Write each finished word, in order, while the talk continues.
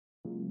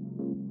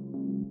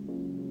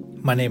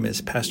My name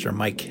is Pastor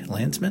Mike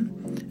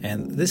Landsman,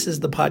 and this is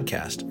the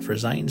podcast for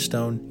Zion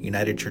Stone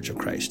United Church of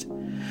Christ.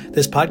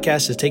 This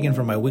podcast is taken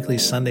from my weekly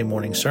Sunday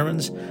morning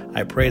sermons.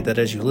 I pray that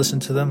as you listen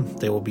to them,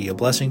 they will be a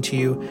blessing to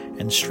you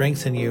and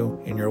strengthen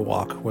you in your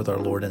walk with our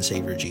Lord and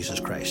Savior Jesus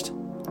Christ.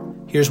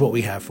 Here's what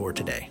we have for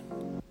today.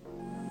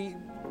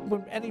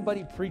 When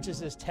anybody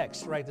preaches this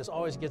text, right, this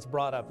always gets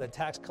brought up, that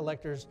tax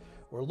collectors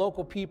were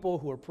local people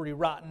who were pretty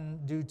rotten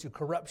due to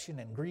corruption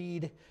and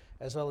greed,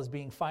 as well as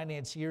being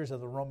financiers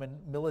of the Roman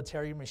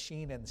military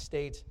machine and the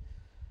state.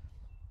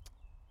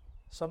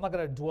 So I'm not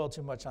going to dwell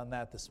too much on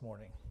that this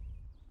morning.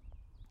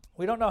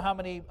 We don't know how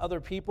many other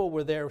people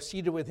were there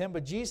seated with him,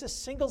 but Jesus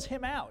singles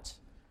him out,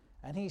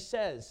 and he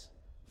says,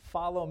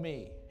 "Follow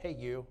me." Hey,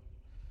 you.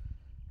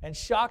 And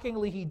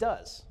shockingly, he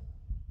does.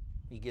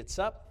 He gets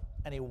up,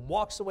 and he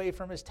walks away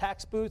from his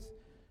tax booth,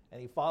 and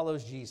he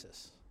follows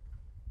Jesus.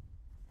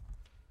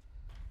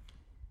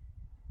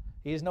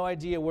 He has no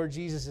idea where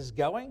Jesus is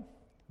going,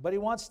 but he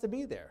wants to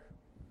be there.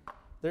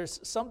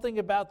 There's something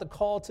about the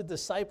call to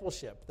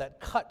discipleship that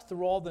cut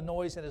through all the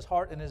noise in his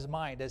heart and his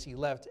mind as he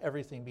left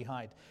everything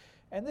behind.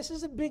 And this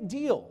is a big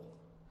deal.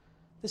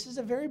 This is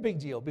a very big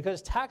deal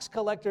because tax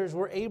collectors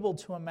were able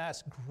to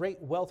amass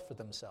great wealth for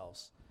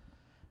themselves.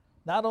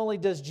 Not only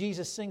does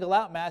Jesus single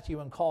out Matthew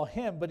and call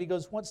him, but he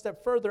goes one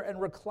step further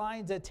and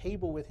reclines at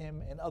table with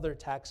him and other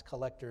tax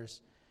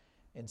collectors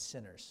and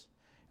sinners.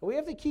 And we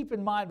have to keep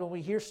in mind when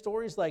we hear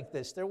stories like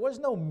this, there was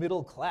no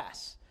middle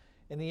class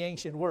in the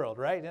ancient world,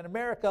 right? In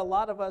America, a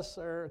lot of us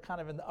are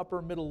kind of in the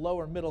upper middle,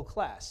 lower middle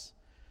class.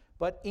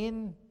 But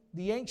in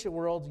the ancient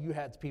world, you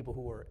had people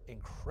who were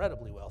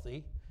incredibly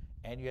wealthy,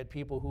 and you had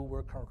people who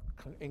were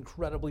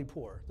incredibly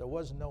poor. There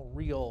was no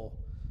real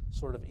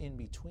sort of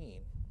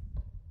in-between.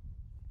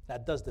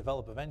 That does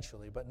develop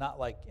eventually, but not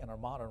like in our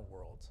modern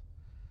world.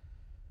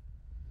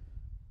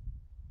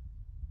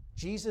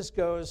 Jesus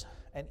goes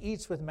and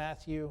eats with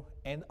Matthew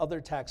and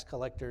other tax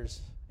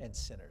collectors and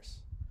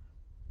sinners.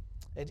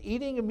 And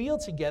eating a meal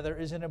together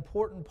is an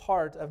important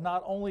part of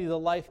not only the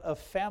life of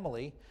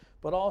family,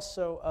 but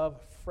also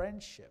of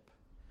friendship.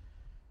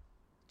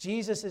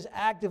 Jesus is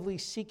actively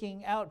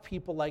seeking out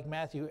people like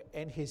Matthew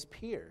and his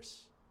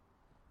peers,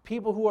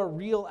 people who are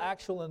real,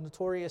 actual, and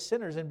notorious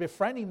sinners, and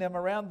befriending them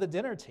around the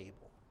dinner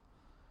table.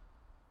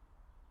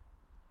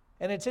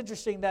 And it's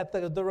interesting that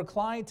the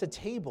recline to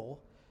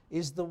table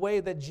is the way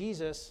that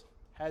Jesus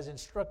has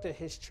instructed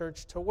his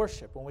church to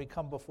worship when we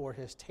come before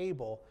his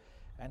table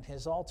and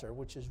his altar,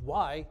 which is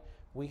why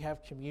we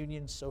have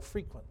communion so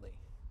frequently.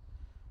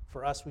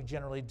 For us, we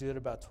generally do it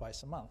about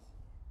twice a month.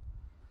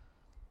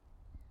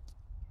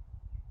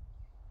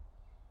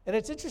 And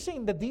it's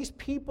interesting that these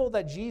people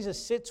that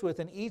Jesus sits with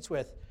and eats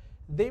with,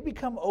 they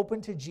become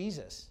open to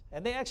Jesus.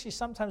 And they actually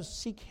sometimes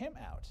seek him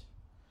out.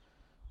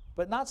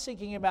 But not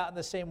seeking him out in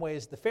the same way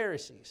as the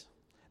Pharisees.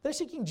 They're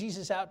seeking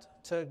Jesus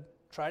out to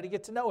try to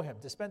get to know him,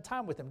 to spend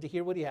time with him, to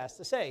hear what he has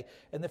to say.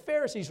 And the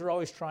Pharisees are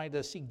always trying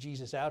to seek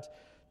Jesus out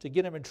to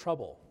get him in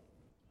trouble.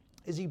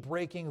 Is he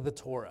breaking the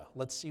Torah?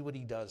 Let's see what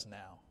he does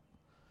now.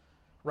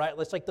 Right?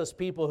 It's like those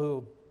people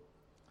who,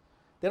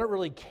 they don't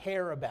really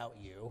care about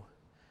you.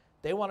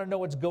 They want to know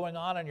what's going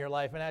on in your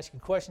life and ask you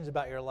questions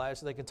about your life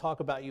so they can talk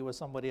about you with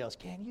somebody else.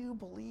 Can you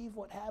believe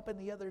what happened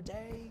the other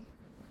day?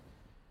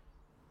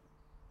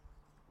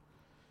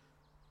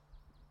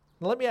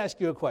 Now, let me ask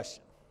you a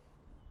question.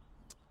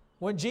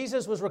 When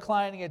Jesus was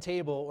reclining at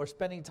table or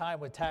spending time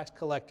with tax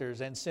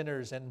collectors and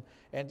sinners and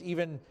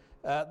even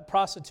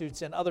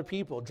prostitutes and other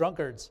people,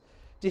 drunkards,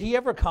 did he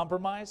ever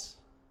compromise?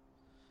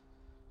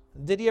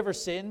 Did he ever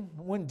sin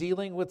when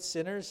dealing with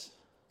sinners?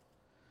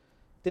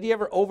 Did he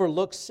ever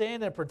overlook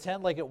sin and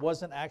pretend like it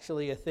wasn't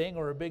actually a thing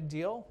or a big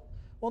deal?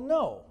 Well,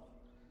 no.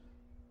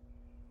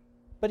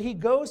 But he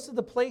goes to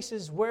the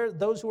places where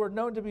those who are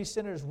known to be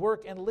sinners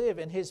work and live,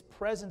 and his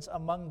presence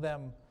among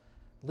them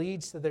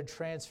leads to their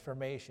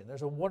transformation.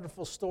 There's a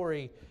wonderful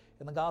story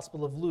in the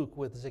Gospel of Luke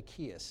with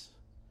Zacchaeus,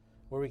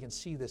 where we can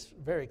see this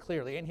very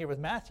clearly, and here with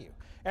Matthew.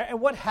 And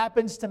what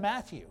happens to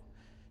Matthew?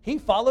 He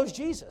follows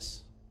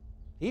Jesus.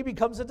 He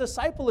becomes a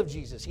disciple of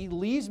Jesus. He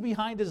leaves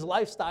behind his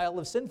lifestyle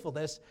of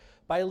sinfulness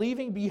by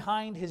leaving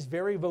behind his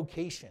very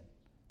vocation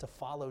to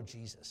follow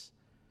Jesus.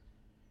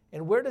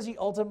 And where does he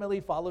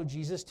ultimately follow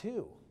Jesus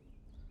to?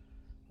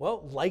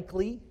 Well,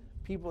 likely,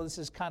 people, this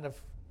is kind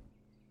of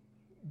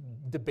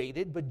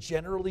debated, but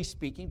generally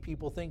speaking,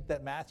 people think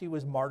that Matthew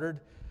was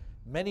martyred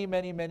many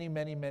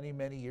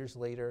years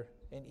later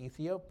in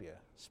Ethiopia,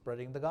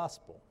 spreading the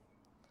gospel.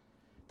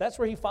 That's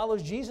where he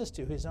follows Jesus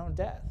to, his own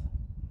death.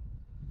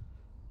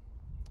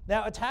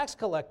 Now, a tax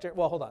collector,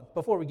 well, hold on,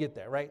 before we get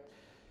there, right?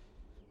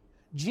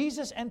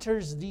 Jesus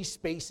enters these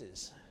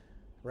spaces,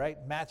 right?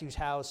 Matthew's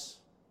house,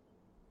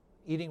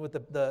 eating with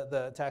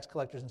the tax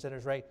collectors and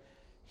sinners, right?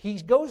 He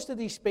goes to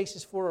these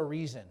spaces for a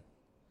reason.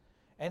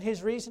 And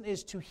his reason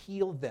is to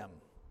heal them.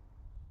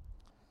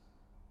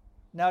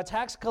 Now, a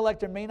tax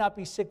collector may not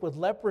be sick with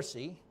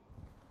leprosy,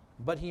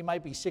 but he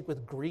might be sick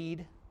with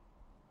greed.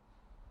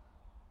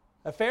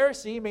 A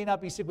Pharisee may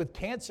not be sick with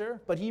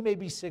cancer, but he may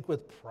be sick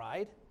with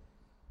pride.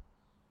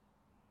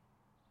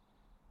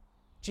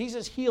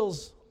 Jesus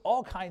heals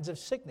all kinds of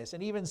sickness.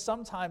 And even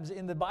sometimes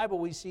in the Bible,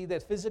 we see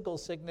that physical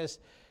sickness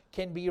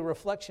can be a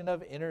reflection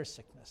of inner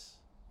sickness.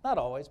 Not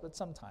always, but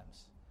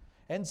sometimes.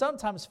 And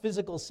sometimes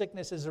physical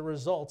sickness is a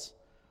result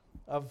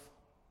of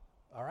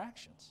our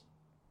actions.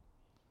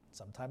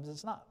 Sometimes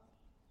it's not.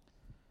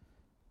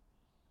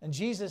 And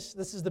Jesus,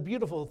 this is the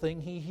beautiful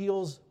thing, he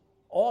heals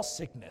all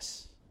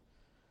sickness.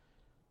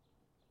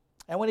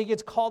 And when he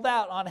gets called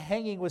out on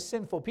hanging with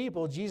sinful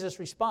people, Jesus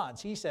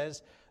responds. He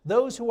says,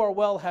 those who are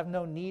well have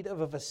no need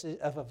of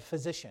a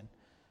physician,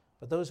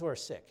 but those who are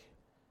sick.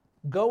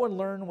 Go and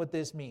learn what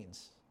this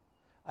means.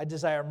 I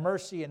desire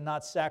mercy and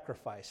not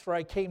sacrifice, for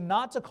I came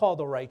not to call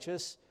the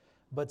righteous,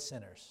 but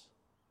sinners.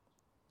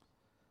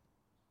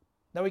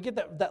 Now we get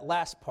that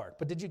last part,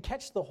 but did you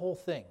catch the whole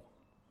thing?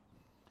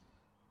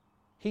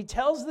 He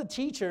tells the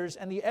teachers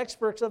and the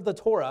experts of the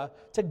Torah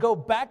to go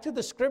back to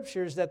the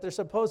scriptures that they're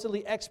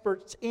supposedly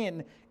experts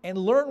in and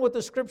learn what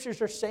the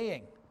scriptures are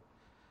saying.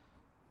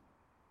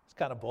 It's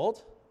kind of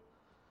bold.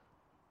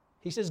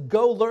 He says,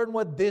 go learn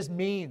what this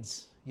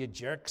means, you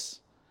jerks.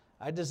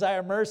 I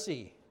desire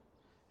mercy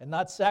and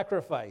not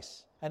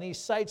sacrifice. And he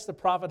cites the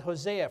prophet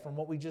Hosea from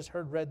what we just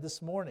heard read this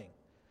morning.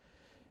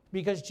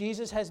 Because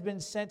Jesus has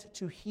been sent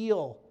to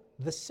heal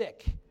the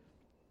sick.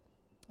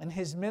 And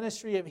his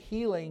ministry of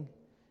healing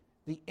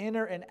the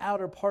inner and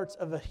outer parts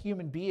of a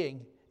human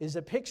being is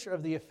a picture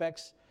of the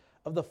effects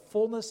of the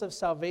fullness of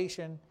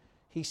salvation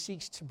he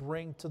seeks to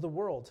bring to the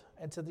world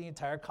and to the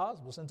entire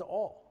cosmos and to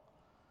all.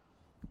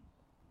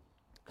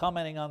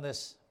 Commenting on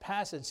this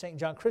passage, St.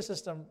 John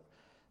Chrysostom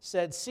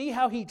said, see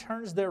how he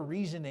turns their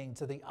reasoning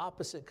to the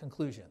opposite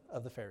conclusion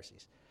of the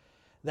Pharisees.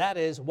 That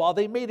is, while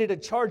they made it a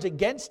charge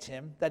against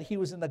him that he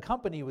was in the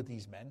company with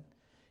these men,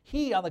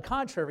 he, on the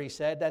contrary,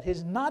 said that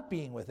his not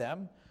being with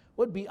them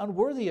would be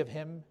unworthy of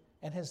him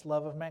and his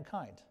love of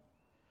mankind.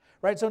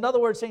 Right? So in other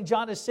words, St.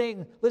 John is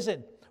saying,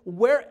 listen,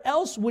 where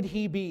else would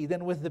he be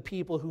than with the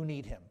people who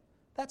need him?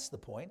 That's the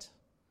point.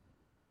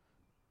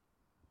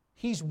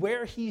 He's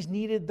where he's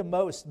needed the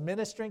most,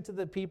 ministering to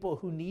the people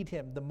who need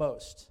him the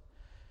most.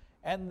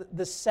 And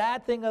the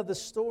sad thing of the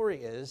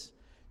story is,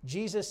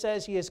 Jesus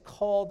says he has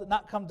called,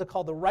 not come to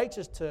call the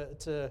righteous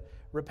to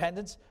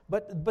repentance,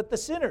 but the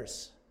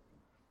sinners.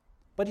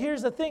 But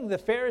here's the thing, the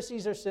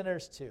Pharisees are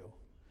sinners too.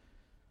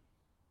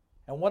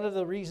 And one of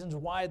the reasons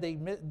why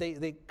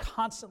they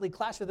constantly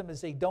clash with them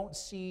is they don't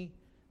see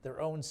their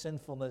own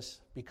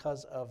sinfulness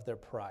because of their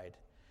pride.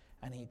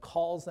 And he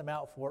calls them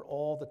out for it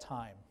all the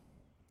time.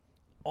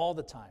 All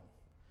the time.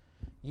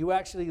 You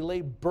actually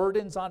lay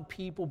burdens on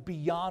people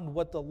beyond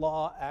what the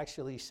law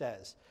actually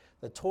says.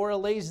 The Torah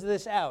lays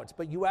this out,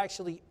 but you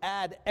actually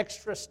add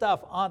extra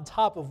stuff on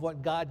top of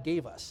what God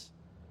gave us.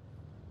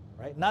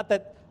 Right? Not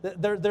that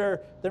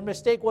their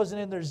mistake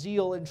wasn't in their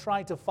zeal in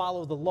trying to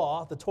follow the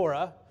law, the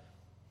Torah.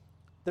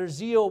 Their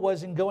zeal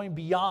was in going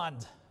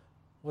beyond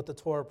what the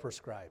Torah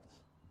prescribed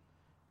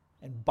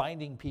and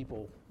binding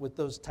people with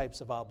those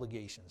types of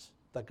obligations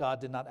that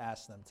God did not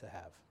ask them to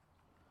have.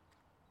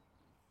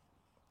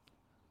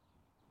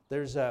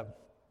 There's a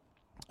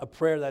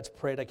prayer that's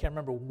prayed. I can't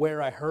remember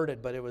where I heard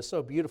it, but it was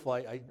so beautiful.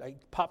 I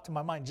popped to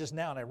my mind just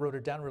now, and I wrote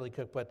it down really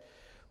quick. But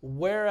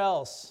where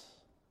else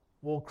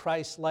will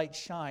Christ's light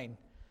shine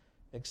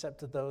except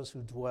to those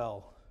who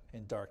dwell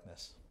in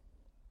darkness?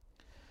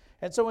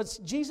 And so when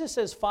Jesus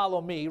says,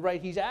 follow me,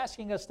 right, he's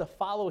asking us to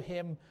follow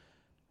him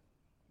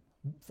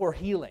for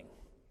healing,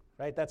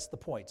 right? That's the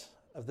point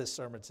of this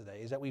sermon today,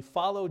 is that we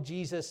follow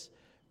Jesus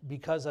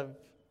because of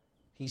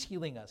he's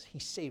healing us,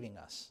 he's saving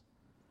us.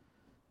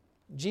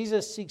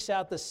 Jesus seeks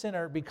out the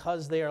sinner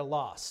because they are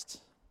lost.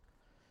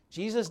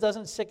 Jesus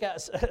doesn't seek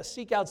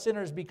out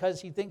sinners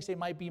because he thinks they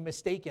might be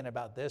mistaken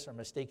about this or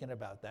mistaken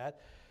about that.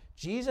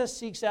 Jesus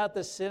seeks out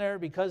the sinner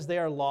because they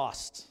are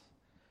lost.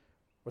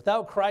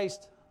 Without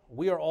Christ,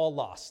 we are all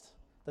lost.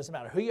 Doesn't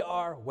matter who you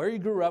are, where you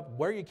grew up,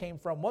 where you came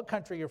from, what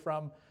country you're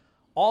from.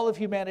 All of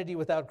humanity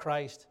without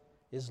Christ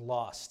is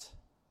lost.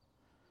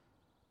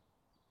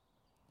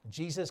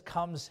 Jesus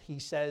comes, he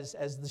says,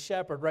 as the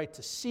shepherd, right,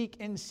 to seek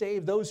and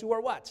save those who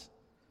are what?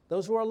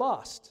 Those who are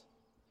lost.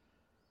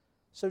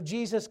 So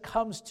Jesus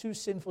comes to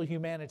sinful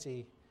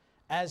humanity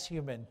as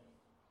human,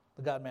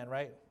 the God-man,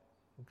 right?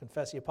 We'll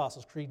confess the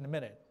Apostles' Creed in a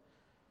minute.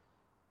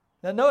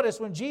 Now notice,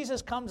 when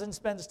Jesus comes and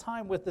spends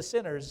time with the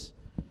sinners,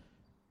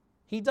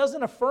 he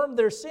doesn't affirm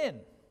their sin,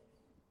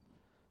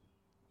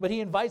 but he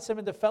invites them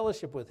into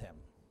fellowship with him.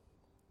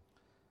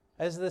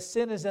 As the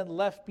sin is then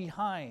left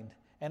behind,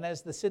 and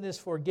as the sin is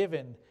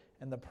forgiven,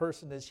 and the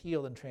person is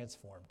healed and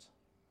transformed.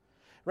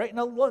 Right?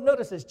 Now,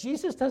 notice this.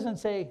 Jesus doesn't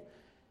say,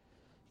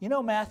 you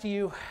know,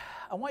 Matthew,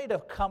 I want you to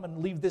come and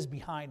leave this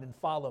behind and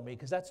follow me,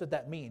 because that's what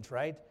that means,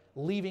 right?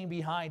 Leaving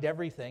behind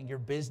everything, your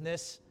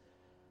business,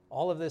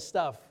 all of this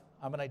stuff.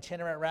 I'm an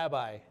itinerant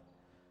rabbi.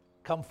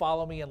 Come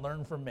follow me and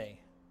learn from me.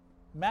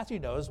 Matthew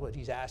knows what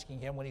he's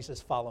asking him when he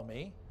says, follow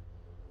me.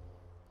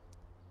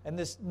 And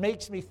this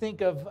makes me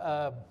think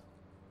of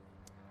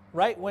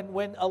right?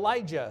 When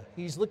Elijah,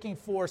 he's looking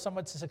for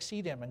someone to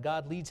succeed him, and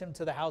God leads him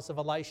to the house of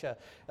Elisha,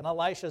 and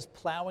Elisha's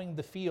plowing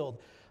the field.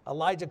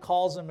 Elijah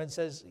calls him and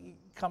says,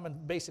 come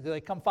and basically,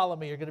 like, come follow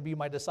me, you're going to be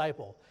my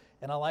disciple.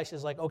 And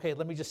Elisha's like, okay,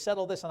 let me just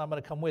settle this and I'm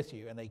going to come with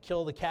you. And they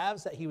kill the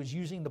calves that he was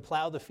using to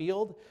plow the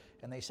field,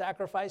 and they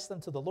sacrifice them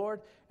to the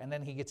Lord. And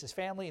then he gets his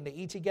family and they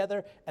eat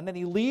together. And then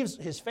he leaves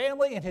his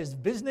family and his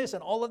business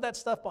and all of that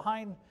stuff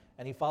behind,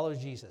 and he follows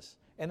Jesus.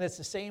 And it's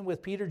the same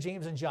with Peter,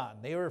 James, and John.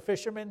 They were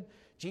fishermen.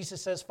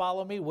 Jesus says,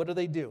 follow me. What do?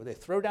 They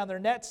throw down their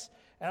nets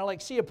and are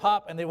like, see you,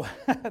 Pop. And they,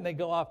 and they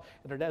go off.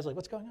 And their dad's like,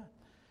 what's going on?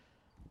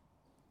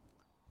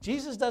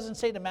 Jesus doesn't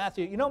say to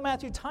Matthew, you know,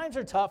 Matthew, times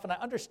are tough, and I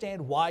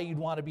understand why you'd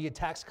want to be a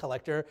tax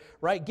collector,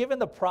 right? Given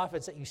the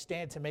profits that you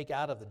stand to make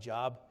out of the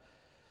job.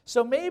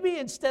 So maybe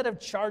instead of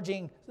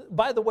charging,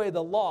 by the way,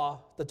 the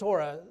law, the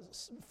Torah,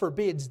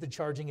 forbids the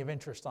charging of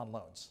interest on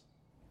loans.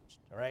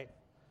 All right?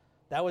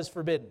 That was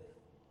forbidden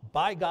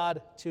by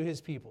God to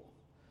his people.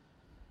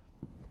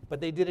 But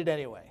they did it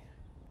anyway.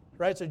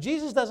 Right? So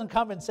Jesus doesn't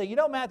come and say, you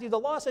know, Matthew, the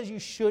law says you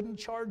shouldn't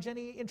charge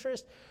any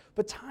interest,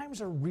 but times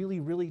are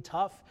really, really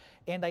tough,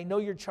 and I know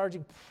you're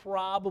charging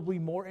probably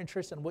more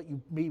interest than what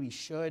you maybe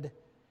should.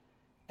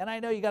 And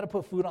I know you got to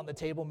put food on the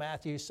table,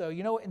 Matthew. So,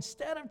 you know,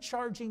 instead of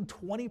charging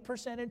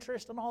 20%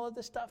 interest on all of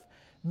this stuff,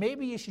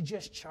 maybe you should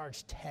just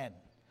charge 10.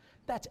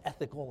 That's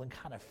ethical and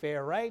kind of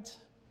fair, right?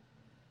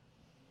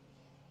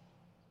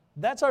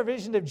 That's our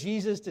vision of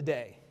Jesus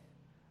today,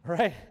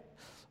 right?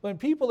 When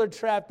people are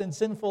trapped in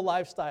sinful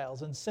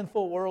lifestyles and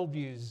sinful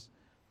worldviews,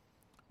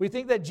 we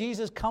think that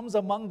Jesus comes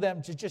among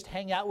them to just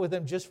hang out with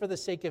them just for the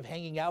sake of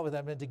hanging out with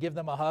them and to give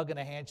them a hug and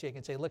a handshake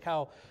and say, look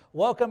how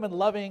welcome and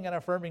loving and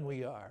affirming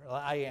we are.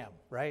 I am,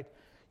 right?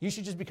 You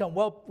should just become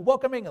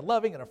welcoming and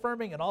loving and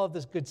affirming and all of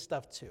this good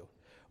stuff too,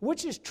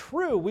 which is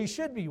true. We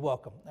should be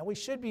welcome and we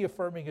should be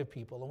affirming of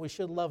people and we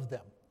should love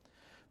them.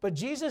 But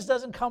Jesus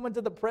doesn't come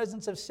into the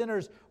presence of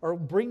sinners or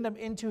bring them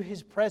into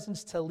his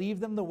presence to leave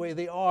them the way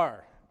they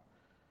are.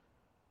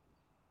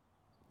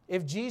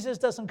 If Jesus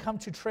doesn't come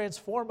to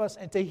transform us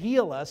and to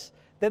heal us,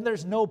 then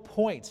there's no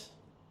point.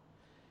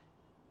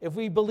 If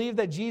we believe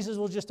that Jesus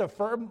will just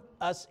affirm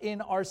us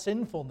in our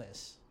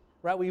sinfulness,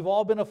 right? We've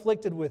all been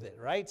afflicted with it,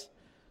 right?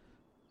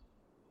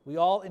 We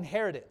all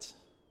inherit it.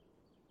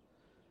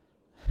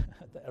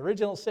 The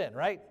original sin,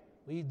 right?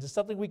 It's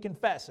something we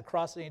confess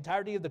across the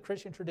entirety of the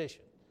Christian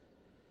tradition.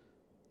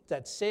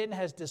 That sin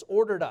has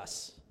disordered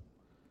us,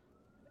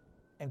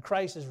 and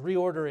Christ is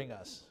reordering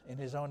us in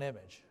his own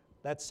image.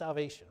 That's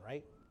salvation,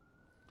 right?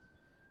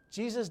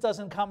 Jesus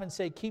doesn't come and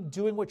say, keep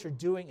doing what you're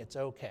doing, it's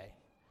okay.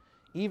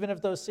 Even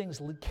if those things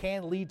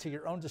can lead to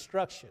your own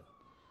destruction,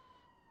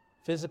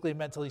 physically,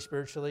 mentally,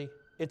 spiritually,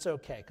 it's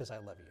okay because I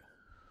love you.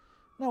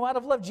 No, out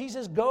of love,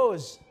 Jesus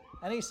goes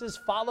and he says,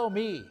 follow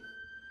me,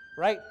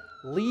 right?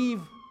 Leave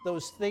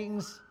those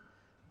things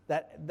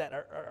that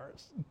are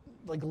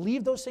like,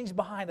 leave those things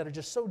behind that are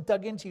just so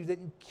dug into you that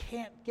you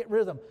can't get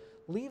rid of them.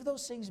 Leave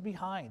those things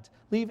behind.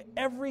 Leave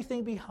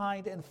everything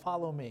behind and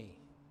follow me.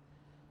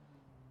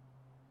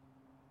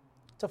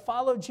 To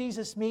follow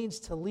Jesus means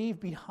to leave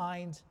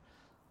behind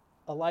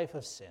a life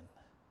of sin.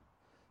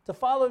 To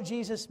follow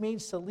Jesus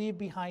means to leave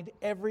behind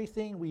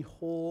everything we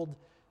hold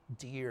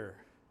dear.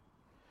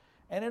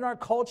 And in our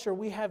culture,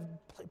 we have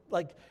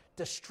like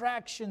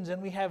distractions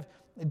and we have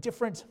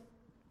different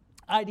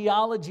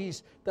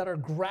ideologies that are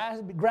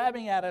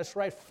grabbing at us,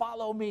 right?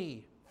 Follow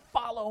me,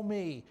 follow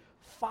me,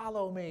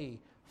 follow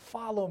me,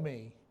 follow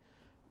me.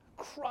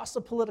 Across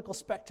the political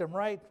spectrum,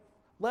 right?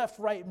 Left,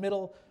 right,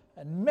 middle.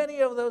 And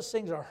many of those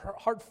things are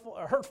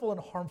hurtful and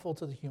harmful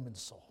to the human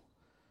soul.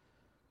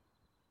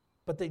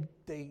 But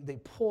they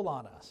pull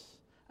on us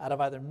out of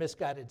either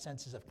misguided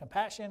senses of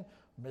compassion,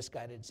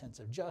 misguided sense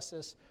of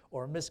justice,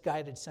 or a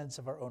misguided sense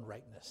of our own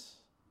rightness.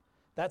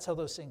 That's how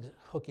those things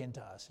hook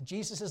into us.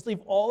 Jesus says,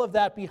 leave all of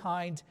that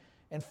behind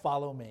and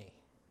follow me.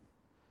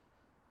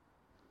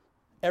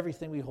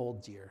 Everything we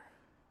hold dear,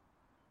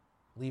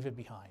 leave it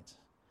behind.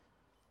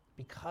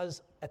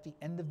 Because at the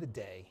end of the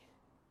day,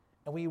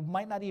 and we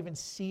might not even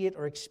see it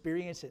or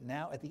experience it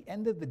now, at the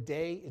end of the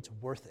day, it's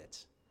worth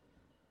it.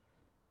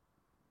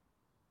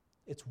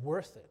 It's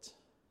worth it.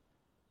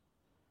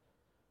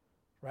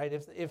 Right?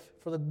 If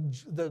for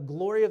the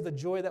glory of the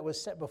joy that was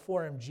set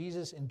before him,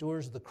 Jesus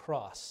endures the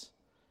cross,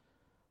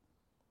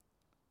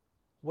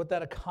 what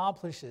that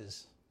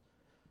accomplishes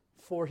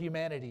for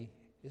humanity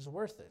is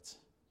worth it.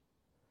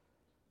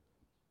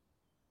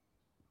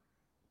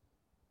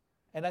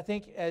 And I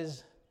think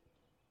as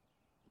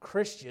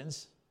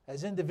Christians,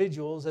 as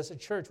individuals, as a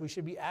church, we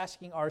should be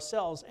asking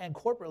ourselves and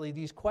corporately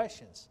these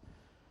questions.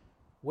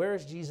 Where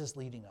is Jesus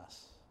leading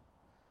us?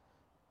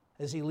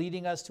 Is he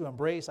leading us to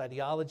embrace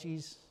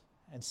ideologies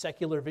and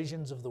secular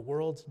visions of the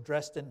world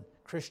dressed in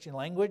Christian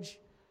language?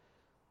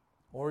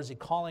 Or is he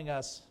calling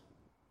us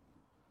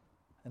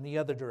in the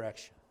other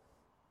direction?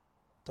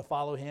 To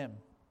follow him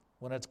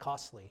when it's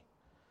costly.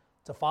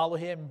 To follow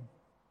him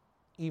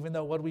even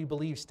though what we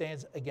believe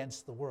stands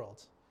against the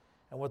world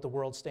and what the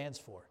world stands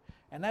for.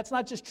 And that's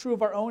not just true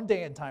of our own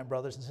day and time,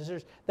 brothers and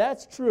sisters.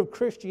 That's true of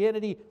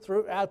Christianity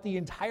throughout the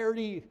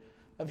entirety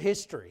of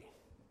history.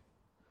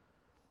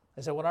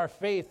 And so when our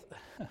faith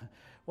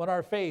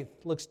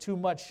looks too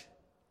much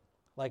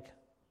like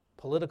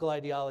political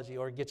ideology,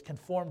 or gets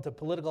conformed to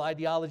political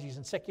ideologies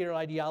and secular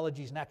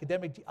ideologies and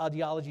academic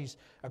ideologies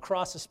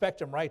across the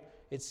spectrum, right,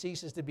 it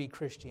ceases to be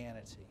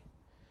Christianity.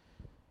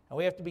 And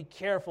we have to be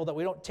careful that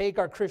we don't take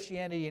our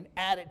Christianity and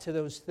add it to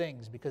those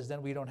things, because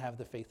then we don't have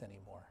the faith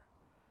anymore.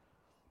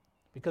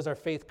 Because our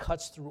faith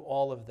cuts through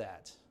all of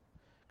that.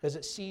 Because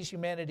it sees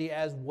humanity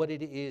as what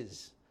it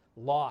is: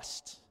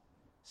 lost,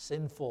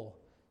 sinful,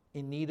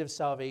 in need of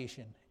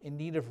salvation, in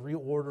need of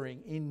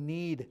reordering, in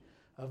need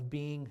of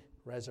being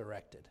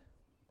resurrected.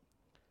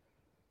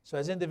 So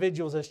as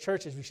individuals, as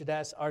churches, we should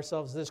ask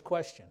ourselves this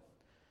question: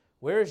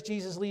 where is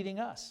Jesus leading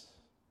us?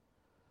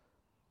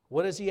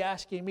 What is he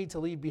asking me to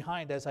leave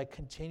behind as I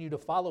continue to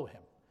follow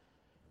him?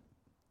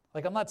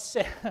 Like, I'm not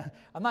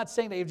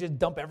saying that you just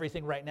dump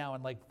everything right now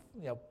and, like,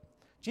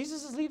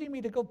 Jesus is leading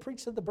me to go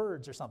preach to the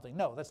birds or something.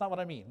 No, that's not what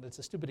I mean. That's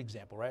a stupid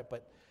example, right?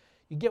 But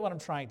you get what I'm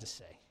trying to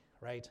say,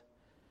 right?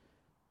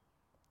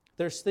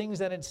 There's things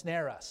that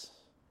ensnare us,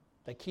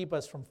 that keep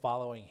us from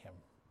following him.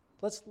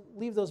 Let's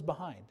leave those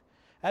behind.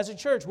 As a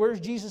church, where is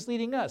Jesus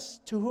leading us?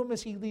 To whom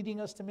is he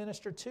leading us to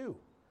minister to?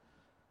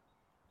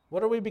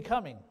 What are we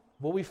becoming?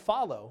 Will we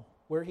follow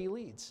where he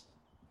leads?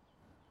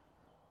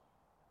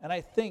 And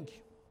I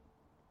think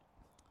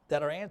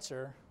that our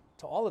answer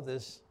to all of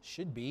this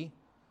should be,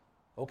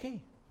 okay.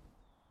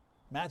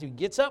 Matthew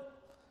gets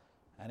up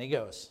and he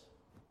goes.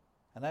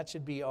 And that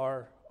should be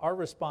our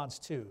response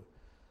to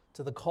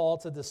the call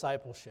to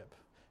discipleship.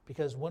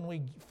 Because when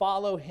we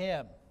follow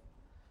him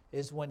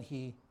is when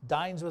he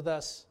dines with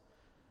us,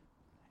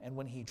 and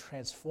when he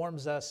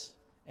transforms us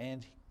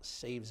and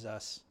saves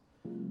us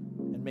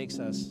and makes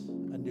us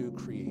a new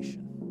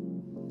creation.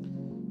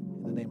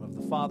 In the name of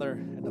the Father,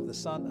 and of the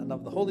Son, and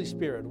of the Holy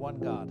Spirit, one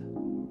God.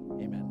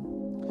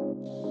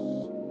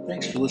 Amen.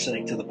 Thanks for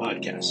listening to the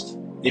podcast.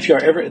 If you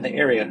are ever in the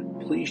area,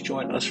 please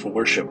join us for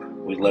worship.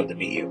 We'd love to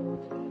meet you.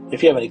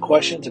 If you have any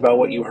questions about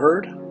what you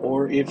heard,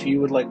 or if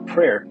you would like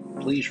prayer,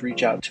 please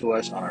reach out to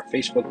us on our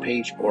Facebook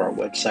page or our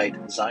website,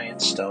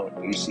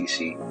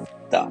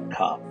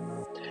 zionstoneucc.com.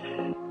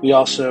 We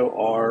also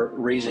are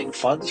raising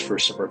funds for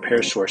some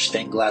repairs to our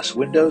stained glass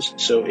windows,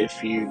 so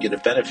if you get a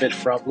benefit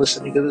from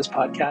listening to this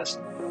podcast,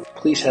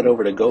 please head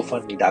over to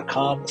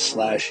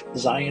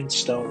gofundme.com/Zion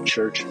Stone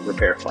Church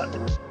Repair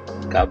Fund.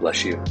 God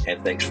bless you,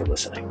 and thanks for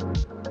listening.